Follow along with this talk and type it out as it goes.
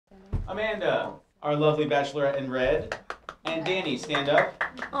Amanda, our lovely bachelorette in red, and Danny, stand up.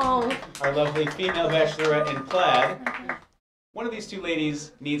 Oh. Our lovely female bachelorette in plaid. One of these two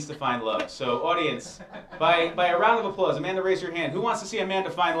ladies needs to find love. So, audience, by a round of applause, Amanda, raise your hand. Who wants to see Amanda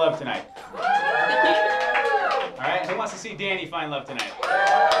find love tonight? All right, who wants to see Danny find love tonight?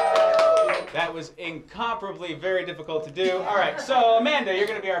 That was incomparably very difficult to do. All right, so Amanda, you're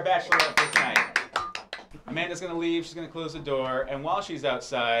going to be our bachelorette for tonight. Amanda's going to leave, she's going to close the door, and while she's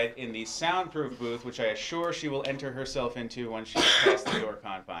outside in the soundproof booth, which I assure she will enter herself into once she's past the door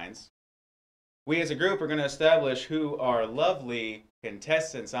confines, we as a group are going to establish who our lovely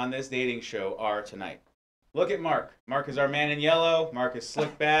contestants on this dating show are tonight. Look at Mark. Mark is our man in yellow. Mark is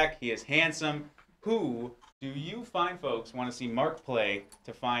slick back. He is handsome. Who do you fine folks want to see Mark play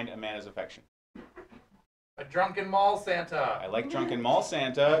to find Amanda's affection? A drunken mall Santa. I like drunken mall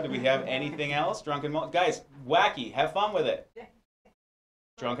Santa. Do we have anything else? Drunken mall. Guys, wacky. Have fun with it.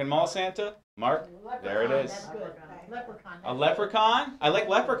 Drunken mall Santa. Mark. There it is. Leprechaun. A leprechaun? I like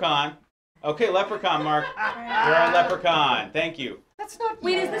leprechaun. Okay, leprechaun, Mark. You're our leprechaun. Thank you. That's not.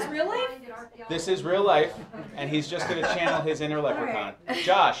 Wait, is this real life? This is real life, and he's just going to channel his inner leprechaun.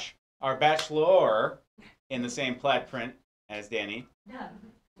 Josh, our bachelor, in the same plaid print as Danny.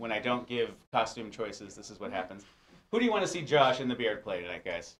 When I don't give costume choices, this is what happens. Who do you want to see Josh in the beard play tonight,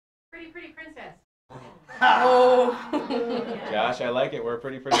 guys? Pretty princess. Oh. Josh, I like it. We're a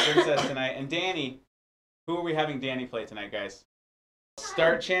pretty princess tonight. And Danny, who are we having Danny play tonight, guys?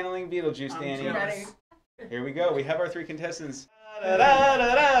 Start channeling Beetlejuice, Danny. Ready. Here we go. We have our three contestants.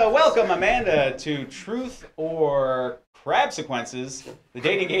 Welcome, Amanda, to Truth or Crab Sequences, the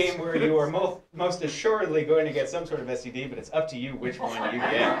dating game where you are most assuredly going to get some sort of STD, but it's up to you which one you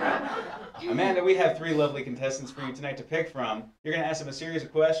get. Amanda, we have three lovely contestants for you tonight to pick from. You're going to ask them a series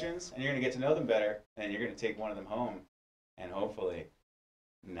of questions, and you're going to get to know them better, and you're going to take one of them home, and hopefully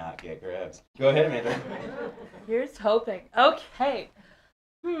not get grabs. Go ahead, Amanda. Here's hoping. Okay.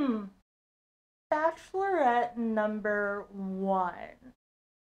 Bachelorette number 1.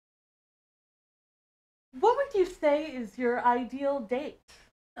 What would you say is your ideal date?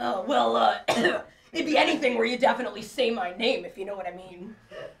 Well, it'd be anything where you definitely say my name, if you know what I mean.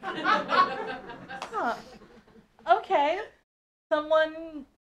 Huh. Okay. Someone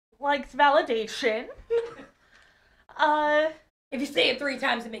likes validation. If you say it 3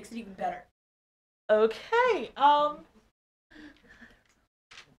 times, it makes it even better. Okay.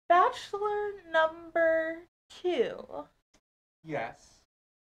 Bachelor number 2. Yes.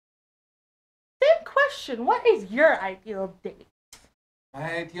 Same question. What is your ideal date?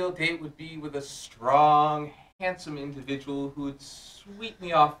 My ideal date would be with a strong, handsome individual who would sweep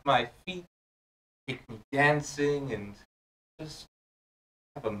me off my feet, take me dancing, and just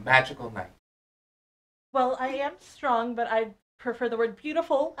have a magical night. Well, I am strong, but I prefer the word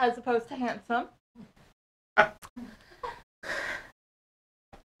beautiful as opposed to handsome.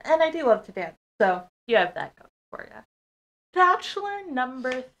 And I do love to dance, so you have that going for you. Bachelor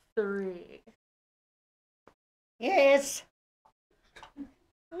number 3. Yes.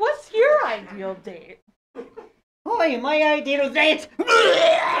 What's your ideal date? Boy, my ideal date.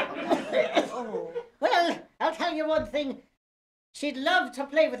 Oh. Well, I'll tell you one thing. She'd love to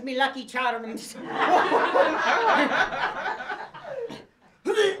play with me Lucky Charms.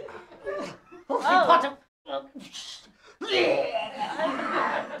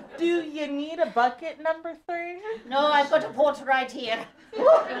 Do you need a bucket number 3? No, I've got a pot right here. Okay.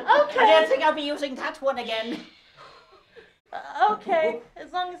 I don't think I'll be using that one again. Okay,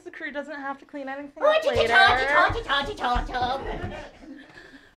 as long as the crew doesn't have to clean anything Oh, up later.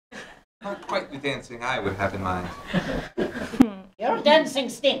 Not quite the dancing I would have in mind. Your dancing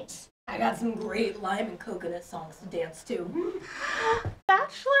stinks. I got some great lime and coconut songs to dance to.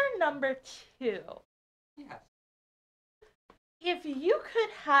 Bachelor number 2. Yes. If you could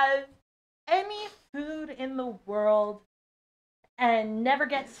have any food in the world and never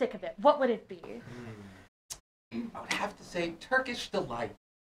get sick of it, what would it be? I would have to say Turkish delight.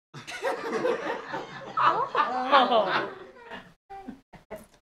 Oh.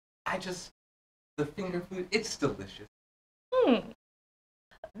 The finger food, it's delicious.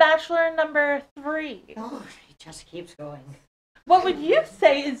 Bachelor number 3. Oh, it just keeps going. What would you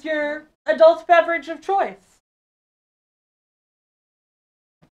say is your adult beverage of choice?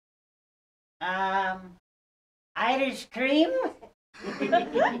 Irish cream?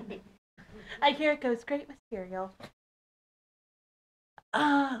 I hear it goes great with cereal.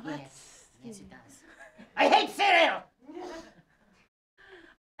 Let's Yes, it does. I hate cereal!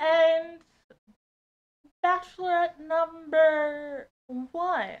 And Bachelorette number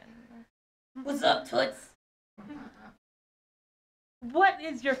 1. What's up, Toots? What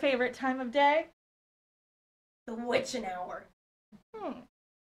is your favorite time of day? The witching hour. Hmm.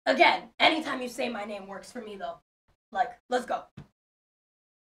 Again, anytime you say my name works for me, though. Like, let's go.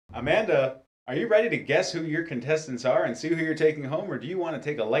 Amanda, are you ready to guess who your contestants are and see who you're taking home, or do you want to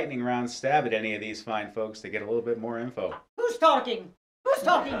take a lightning round stab at any of these fine folks to get a little bit more info? Who's talking? Who's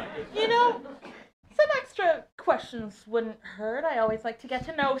talking? You know, some extra questions wouldn't hurt. I always like to get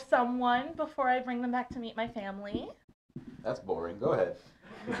to know someone before I bring them back to meet my family. That's boring. Go ahead.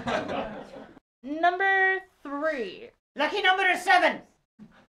 Number 3. Lucky number 7.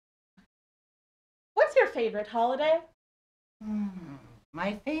 What's your favorite holiday?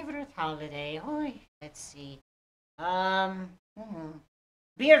 My favorite holiday. Oh, let's see.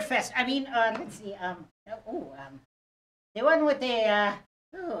 Beer fest. I mean, let's see. The one with the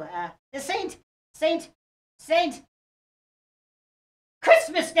Saint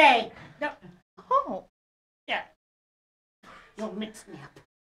Christmas Day. No. Oh. Yeah. Don't mix me up.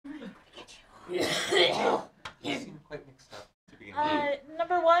 You seem quite mixed up to begin with.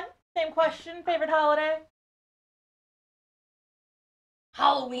 Number 1, same question. Favorite holiday?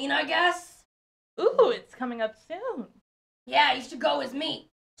 Halloween, I guess? Ooh, it's coming up soon. Yeah, you should go as me.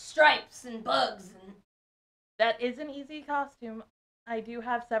 Stripes and bugs and... That is an easy costume. I do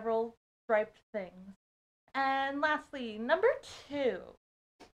have several striped things. And lastly, number 2.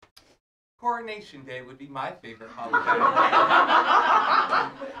 Coronation Day would be my favorite holiday.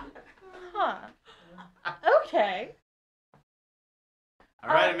 Huh. Okay.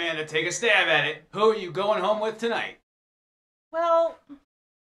 All right, Amanda, take a stab at it. Who are you going home with tonight? Well,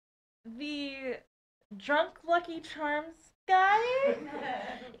 the drunk Lucky Charms guy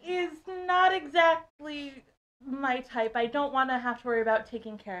is not exactly my type. I don't want to have to worry about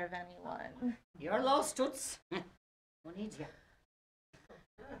taking care of anyone. You're lost, Toots. Who needs you?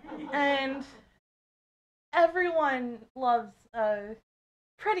 And everyone loves a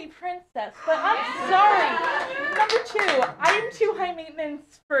pretty princess, but I'm sorry. Number 2, I am too high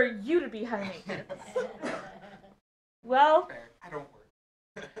maintenance for you to be high maintenance. Well, Fair. I don't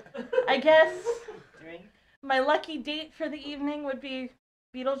work. I guess my lucky date for the evening would be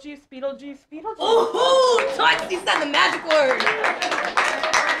Beetlejuice, Beetlejuice, Beetlejuice. Ooh, Toots, you said the magic word.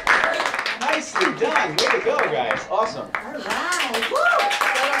 Nicely done. Way to go, guys. Awesome. All right. Woo!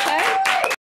 Okay?